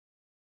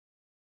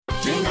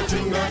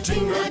tinga,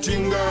 tinga,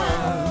 tinga.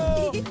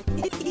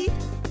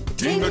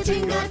 Tinga,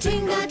 tinga,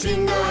 tinga,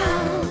 tinga.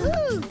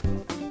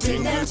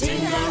 Tinga,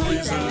 tinga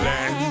is a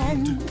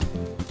land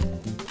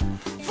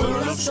full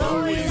of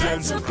stories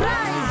and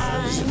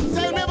surprises.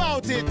 Tell me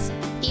about it.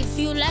 If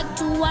you like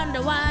to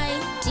wonder why,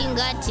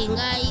 Tinga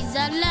Tinga is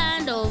a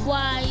land of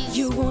wise.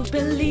 You won't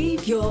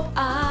believe your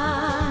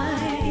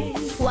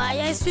eyes.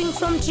 Why I swing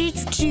from tree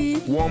to tree.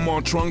 Why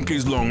my trunk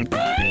is long.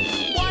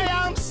 Why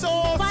I'm so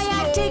Why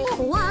I slow. tick,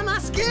 why my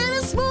skin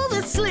is smooth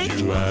and slick.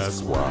 You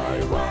ask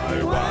why. Why?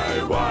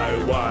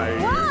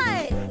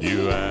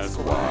 You ask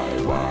why.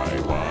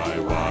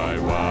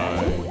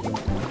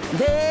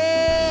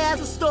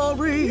 There's a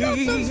story.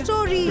 Lots of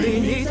stories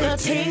beneath the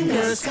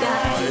Tinga sky.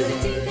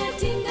 Tinga,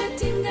 tinga,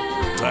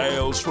 tinga.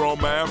 Tales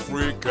from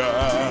Africa.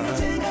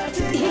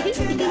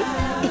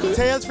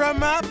 Tales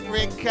from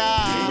Africa.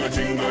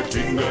 Tinga,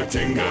 tinga,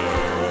 tinga.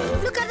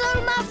 Look at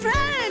all my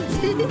friends.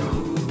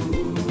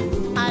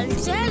 I'll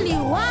tell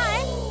you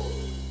why.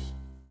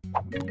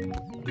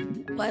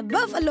 Why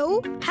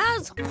buffalo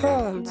has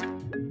horns.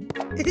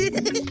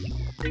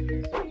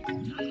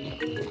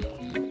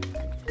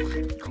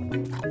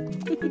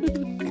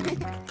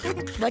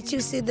 But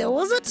you see, there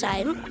was a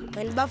time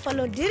when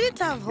buffalo didn't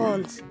have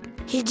horns.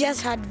 He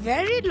just had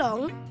very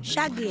long,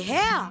 shaggy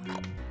hair.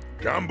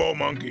 Jumbo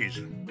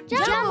monkeys.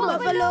 Jumbo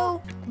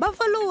buffalo.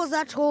 Buffalo was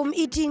at home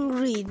eating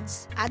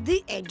reeds at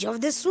the edge of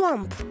the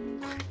swamp.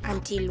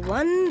 Until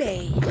one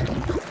day...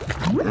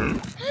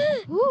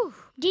 Ooh,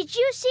 did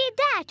you see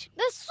that?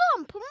 The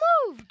swamp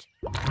moved.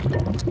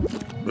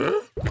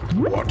 Huh?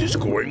 What is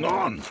going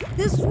on?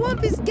 The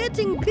swamp is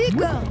getting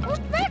bigger.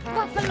 Move back,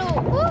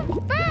 Buffalo.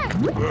 Move back.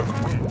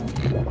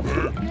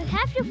 You'll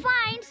have to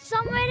find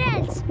somewhere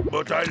else.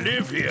 But I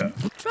live here.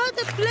 Try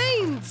the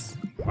plains.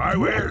 I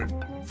will.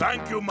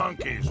 Thank you,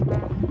 monkeys.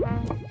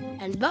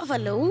 And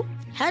Buffalo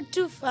had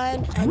to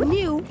find a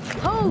new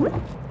home.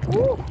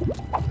 Ooh.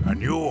 A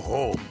new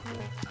home.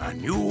 A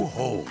new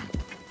home.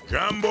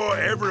 Jumbo,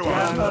 everyone.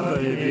 Jumbo,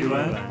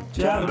 everyone.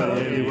 Jumbo,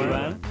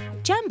 everyone.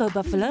 Jumbo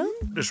buffalo.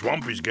 The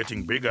swamp is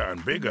getting bigger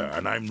and bigger,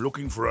 and I'm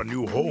looking for a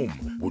new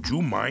home. Would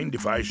you mind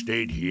if I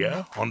stayed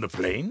here on the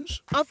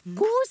plains? Of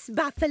course,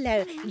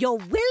 Buffalo. You're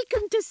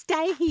welcome to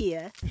stay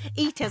here.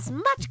 Eat as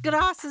much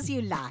grass as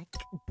you like.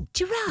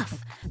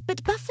 Giraffe.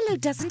 But buffalo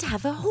doesn't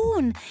have a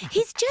horn.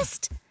 He's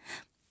just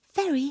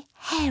very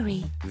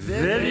hairy.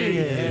 Very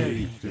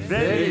hairy.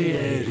 Very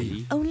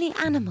hairy. Only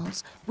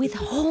animals with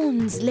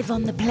horns live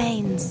on the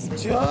plains.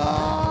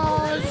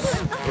 Charge!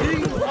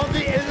 King of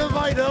the end of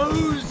my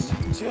nose!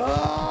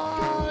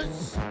 Charge!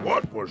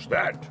 What was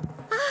that?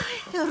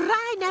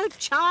 Rhino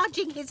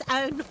charging his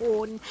own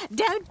horn.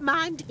 Don't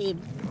mind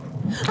him.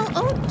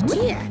 Oh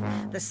dear.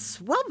 The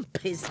swamp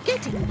is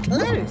getting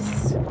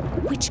close.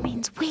 Which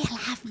means we'll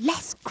have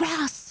less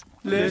grass.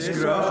 Less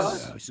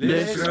grass.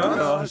 Less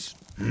grass.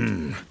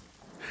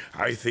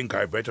 I think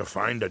I better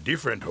find a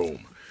different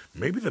home.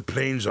 Maybe the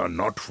plains are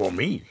not for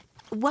me.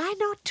 Why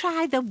not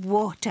try the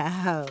water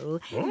hole?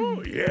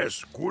 Oh,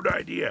 yes, good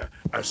idea.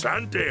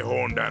 Asante,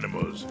 horned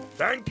animals.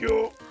 Thank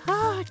you.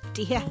 Oh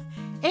dear.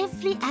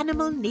 Every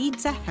animal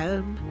needs a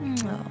home.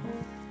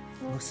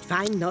 Must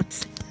find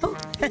nuts. Oh,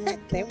 there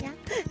we are.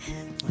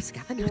 Must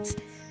gather nuts.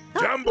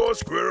 Jumbo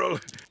Squirrel,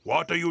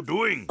 what are you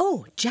doing?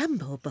 Oh,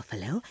 Jumbo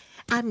Buffalo,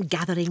 I'm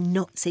gathering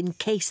nuts in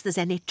case there's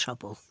any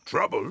trouble.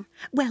 Trouble?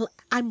 Well,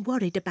 I'm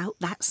worried about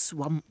that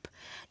swamp.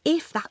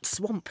 If that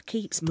swamp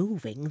keeps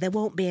moving, there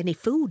won't be any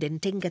food in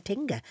Tinga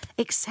Tinga,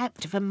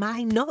 except for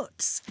my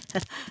nuts.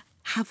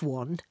 Have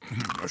one.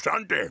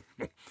 Asante,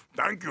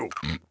 thank you.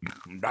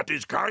 That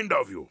is kind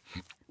of you.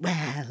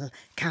 Well,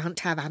 can't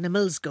have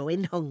animals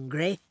going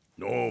hungry.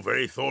 No,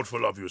 very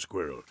thoughtful of you,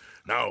 Squirrel.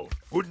 Now,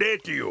 good day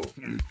to you.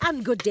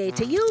 And good day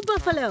to you,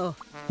 Buffalo.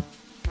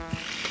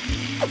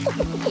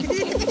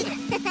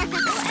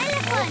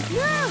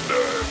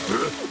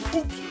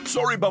 Oops,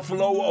 sorry,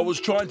 Buffalo. I was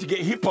trying to get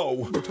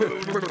Hippo.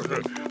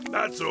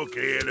 That's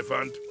okay,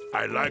 Elephant.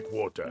 I like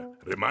water.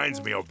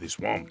 Reminds me of the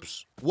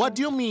swamps. What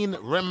do you mean,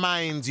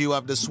 reminds you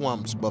of the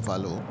swamps,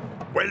 Buffalo?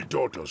 Well,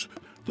 Tortoise,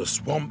 the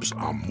swamps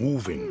are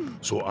moving,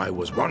 so I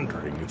was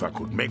wondering if I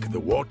could make the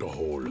water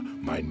hole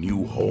my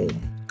new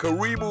home.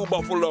 Karibu,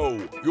 Buffalo.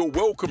 You're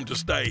welcome to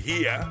stay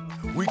here.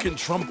 We can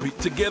trumpet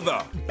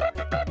together.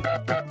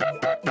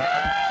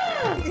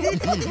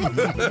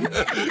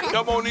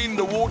 Come on in,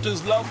 the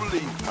water's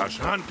lovely.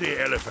 Asante,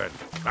 Elephant.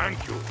 Thank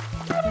you.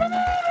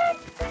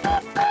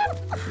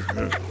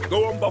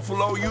 Go on,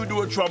 Buffalo, you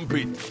do a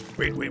trumpet.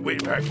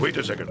 Wait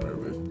a second.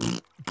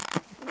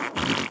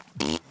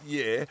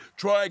 Yeah,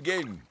 try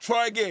again.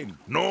 Try again.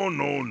 No.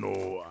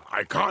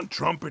 I can't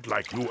trumpet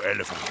like you,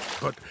 Elephant.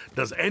 But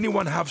does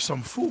anyone have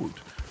some food?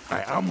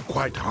 I am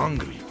quite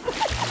hungry.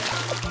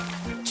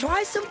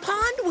 Try some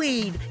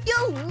pondweed.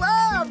 You'll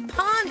love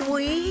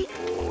pondweed.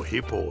 Oh,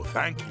 Hippo,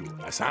 thank you.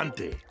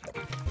 Asante.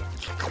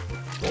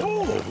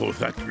 Oh,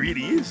 that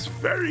really is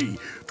very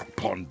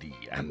pondy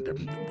and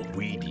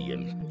weedy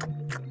and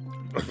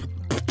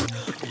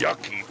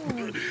yucky.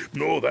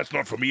 No, that's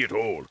not for me at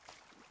all.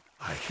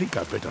 I think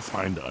I better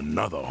find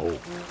another home.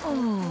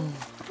 Oh,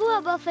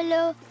 poor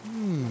buffalo.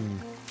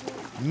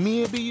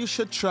 Maybe you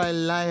should try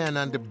Lion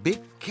and the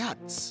big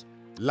cats.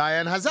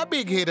 Lion has a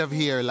big head of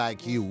hair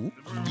like you.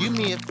 You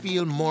may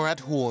feel more at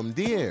home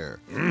there.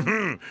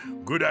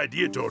 Good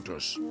idea,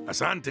 Tortoise.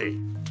 Asante.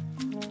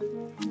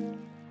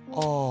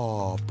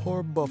 Oh,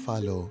 poor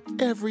buffalo.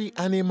 Every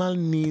animal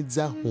needs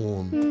a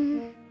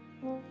home.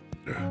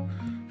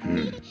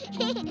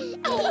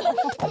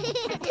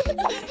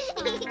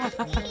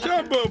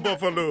 Jumbo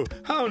Buffalo,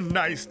 how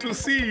nice to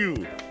see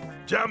you.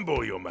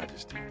 Jambo, Your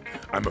Majesty.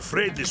 I'm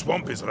afraid the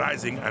swamp is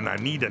rising and I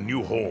need a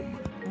new home.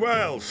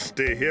 Well,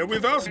 stay here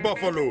with us,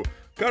 Buffalo.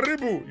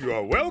 Karibu, you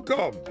are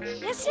welcome.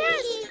 Yes.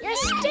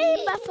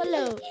 Stay,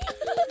 buffalo.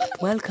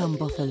 Welcome,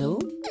 Buffalo.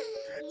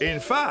 In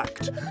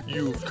fact,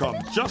 you've come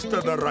just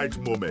at the right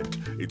moment.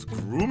 It's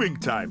grooming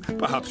time.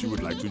 Perhaps you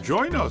would like to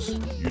join us.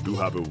 You do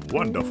have a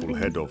wonderful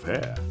head of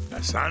hair.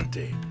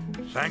 Asante.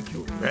 Thank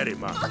you very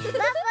much. Buffalo,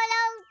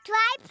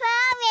 try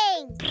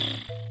purring.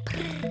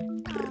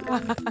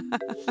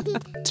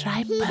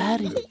 Try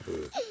purring.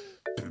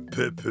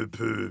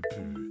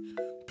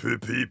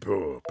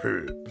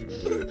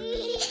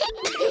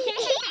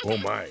 Oh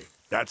my,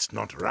 that's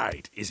not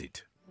right, is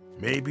it?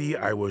 Maybe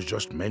I was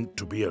just meant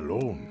to be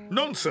alone.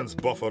 Nonsense,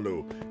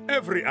 Buffalo.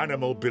 Every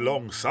animal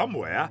belongs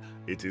somewhere.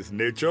 It is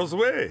nature's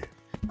way.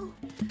 Oh,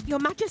 Your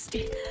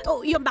Majesty.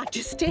 Oh, Your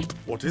Majesty.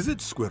 What is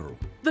it, Squirrel?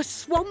 The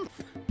swamp.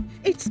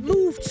 It's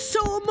moved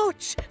so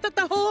much that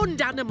the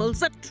horned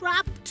animals are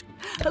trapped.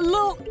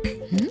 Look.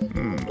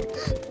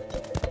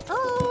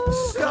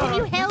 Oh, can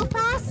you help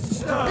us?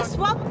 The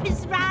swamp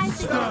is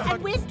rising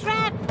and we're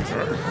trapped.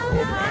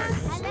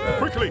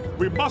 Quickly,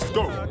 we must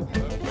go.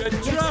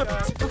 Get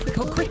trapped. Off we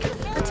go, quick.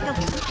 Let's go.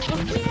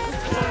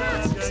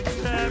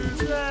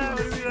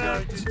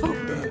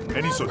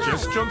 Any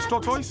suggestions,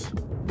 Tortoise?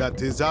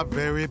 That is a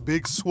very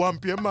big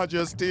swamp, Your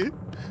Majesty.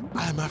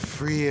 I'm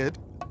afraid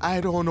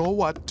I don't know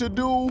what to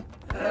do.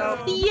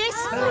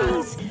 Yes,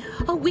 please.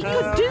 Oh, we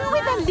could do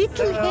with a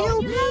little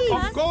help.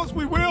 Of course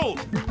we will.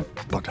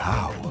 But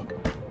how?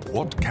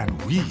 What can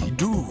we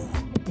do?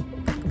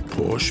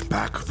 Push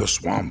back the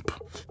swamp.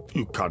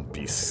 You can't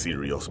be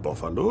serious,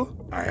 Buffalo.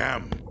 I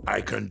am.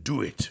 I can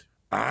do it.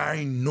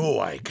 I know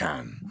I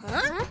can.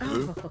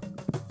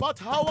 But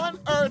how on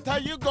earth are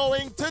you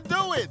going to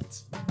do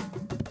it?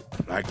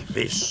 Like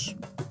this.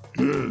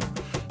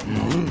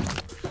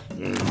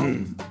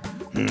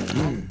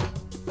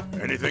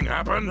 Anything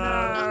happen?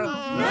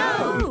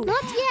 No,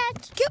 not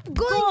yet. Keep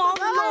going,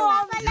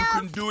 You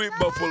can do it,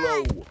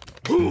 Buffalo.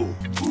 Hoo,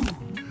 hoo,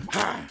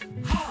 ha.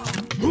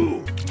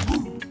 Hoo,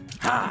 hoo,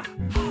 ha.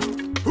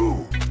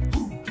 Hoo,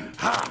 hoo,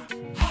 ha.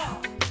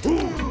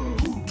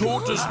 Hoo.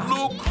 Tortoise,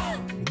 look.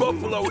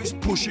 Buffalo is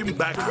pushing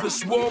back the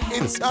swamp.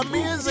 It's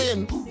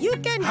amazing. You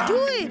can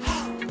do it.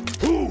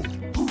 Hoo,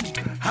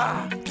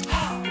 ha.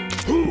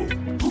 Hoo.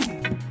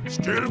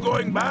 Still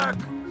going back.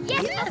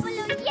 Yes,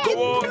 buffalo, yes. Go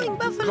on.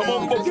 Buffalo. Come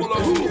on, Buffalo.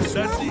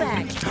 That's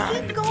it.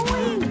 Keep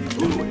going.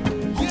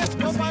 Yes,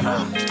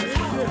 Buffalo.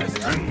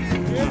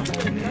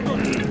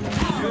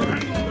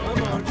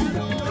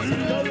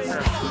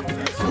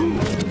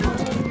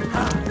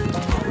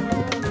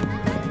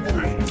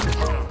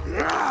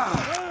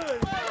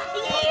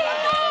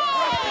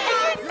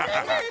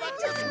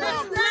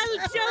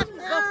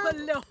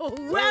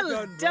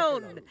 Well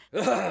done.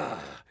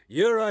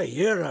 You're a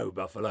hero,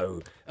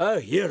 Buffalo. A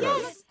hero.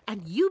 Yes,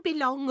 and you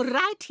belong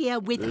right here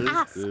with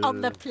us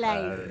on the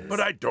plains. But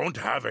I don't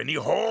have any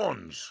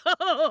horns.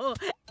 Oh,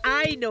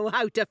 I know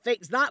how to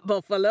fix that,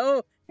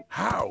 Buffalo.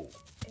 How?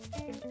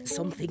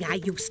 Something I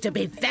used to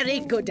be very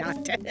good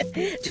at.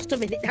 Just a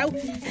minute now.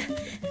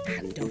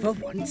 Hand over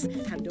once,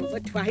 hand over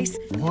twice.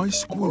 Why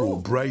squirrel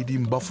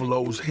braiding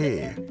Buffalo's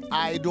hair?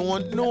 I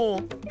don't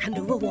know. Hand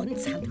over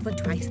once, hand over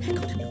twice.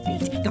 Got to look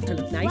neat, got to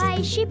look nice. Why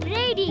is she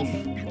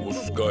braiding?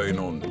 What's going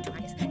on?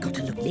 Twice, got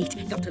to look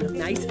neat, got to look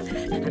nice.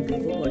 Hand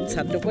over once,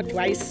 hand over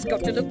twice.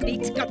 Got to look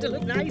neat, got to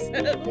look nice.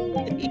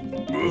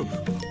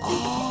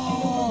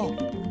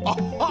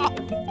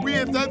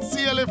 Wait and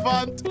see,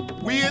 elephant.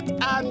 Wait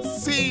and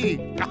see.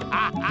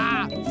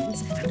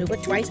 Hand over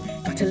twice.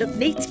 Got to look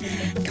neat.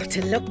 Got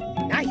to look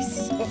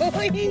nice.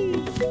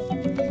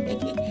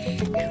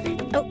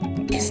 Oh,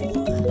 yes.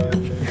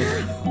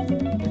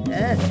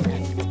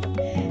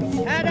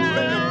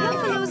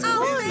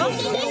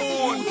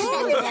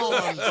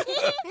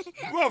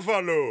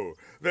 Buffalo,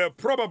 they're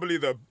probably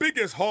the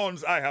biggest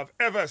horns I have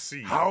ever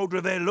seen. How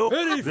do they look?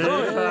 Very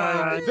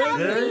fine.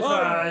 Very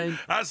fine.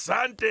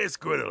 Asante,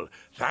 squirrel.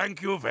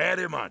 Thank you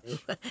very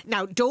much.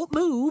 Now, don't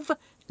move.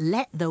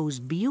 Let those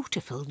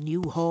beautiful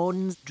new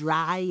horns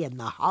dry in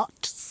the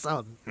hot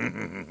sun.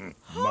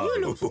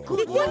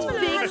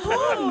 What big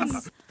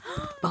horns!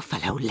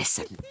 Buffalo,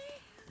 listen.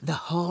 The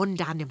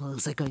horned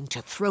animals are going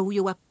to throw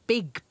you a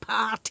big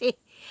party,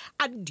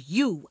 and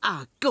you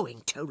are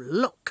going to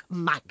look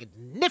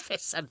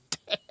magnificent.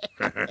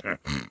 The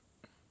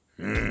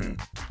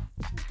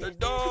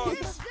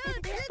dogs.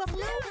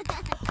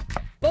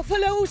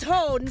 Buffalo's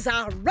horns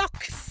are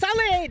rock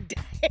solid.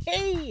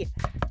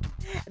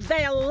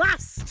 They'll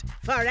last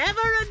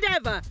forever and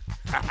ever.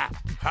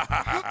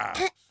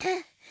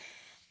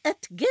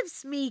 It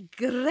gives me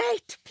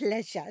great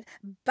pleasure,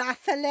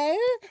 Buffalo,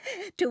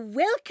 to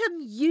welcome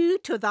you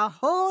to the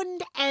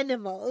horned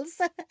animals.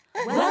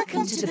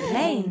 Welcome to the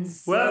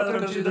plains.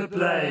 Welcome to the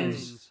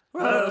plains.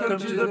 Welcome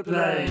to the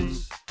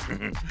plains.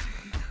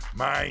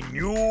 My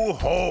new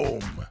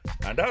home.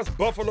 And as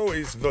Buffalo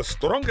is the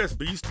strongest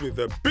beast with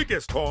the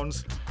biggest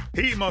horns,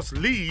 he must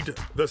lead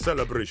the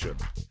celebration.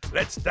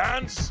 Let's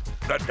dance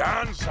the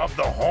dance of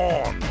the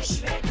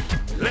horns.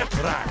 Left,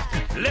 right,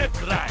 left,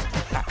 right.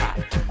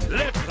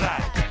 Left,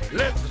 right,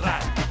 left,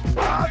 right.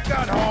 I've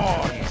got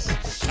horns.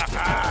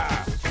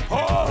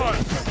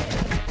 Horns.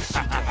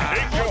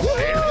 Take your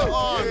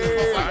horns.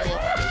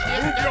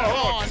 Move your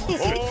horns.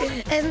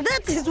 And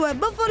that is why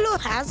Buffalo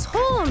has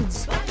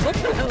horns.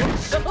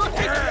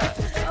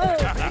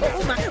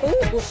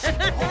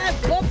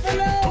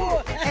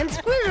 Buffalo! And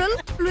Squirrel,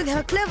 with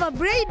her clever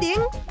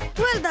braiding,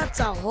 well, that's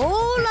a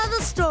whole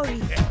other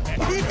story.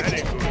 Very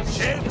good.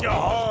 Shake your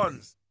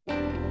horns.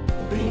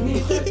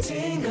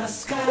 Tinga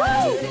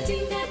sky.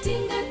 Tinga,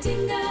 tinga,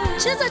 tinga.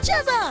 Cheza,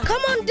 cheza,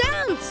 come on,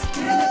 dance.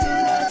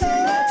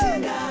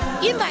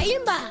 Imba,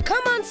 imba,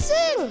 come on,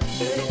 sing.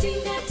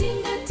 Tinga,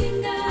 tinga,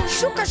 tinga.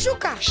 Shuka,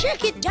 shuka,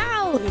 shake it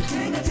down.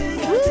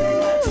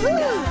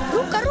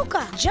 Ruka,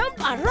 ruka, jump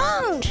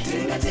around.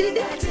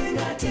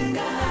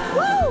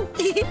 Woo!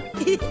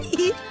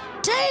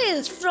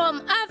 Tales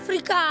from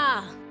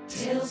Africa.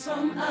 Tales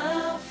from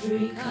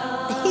Africa.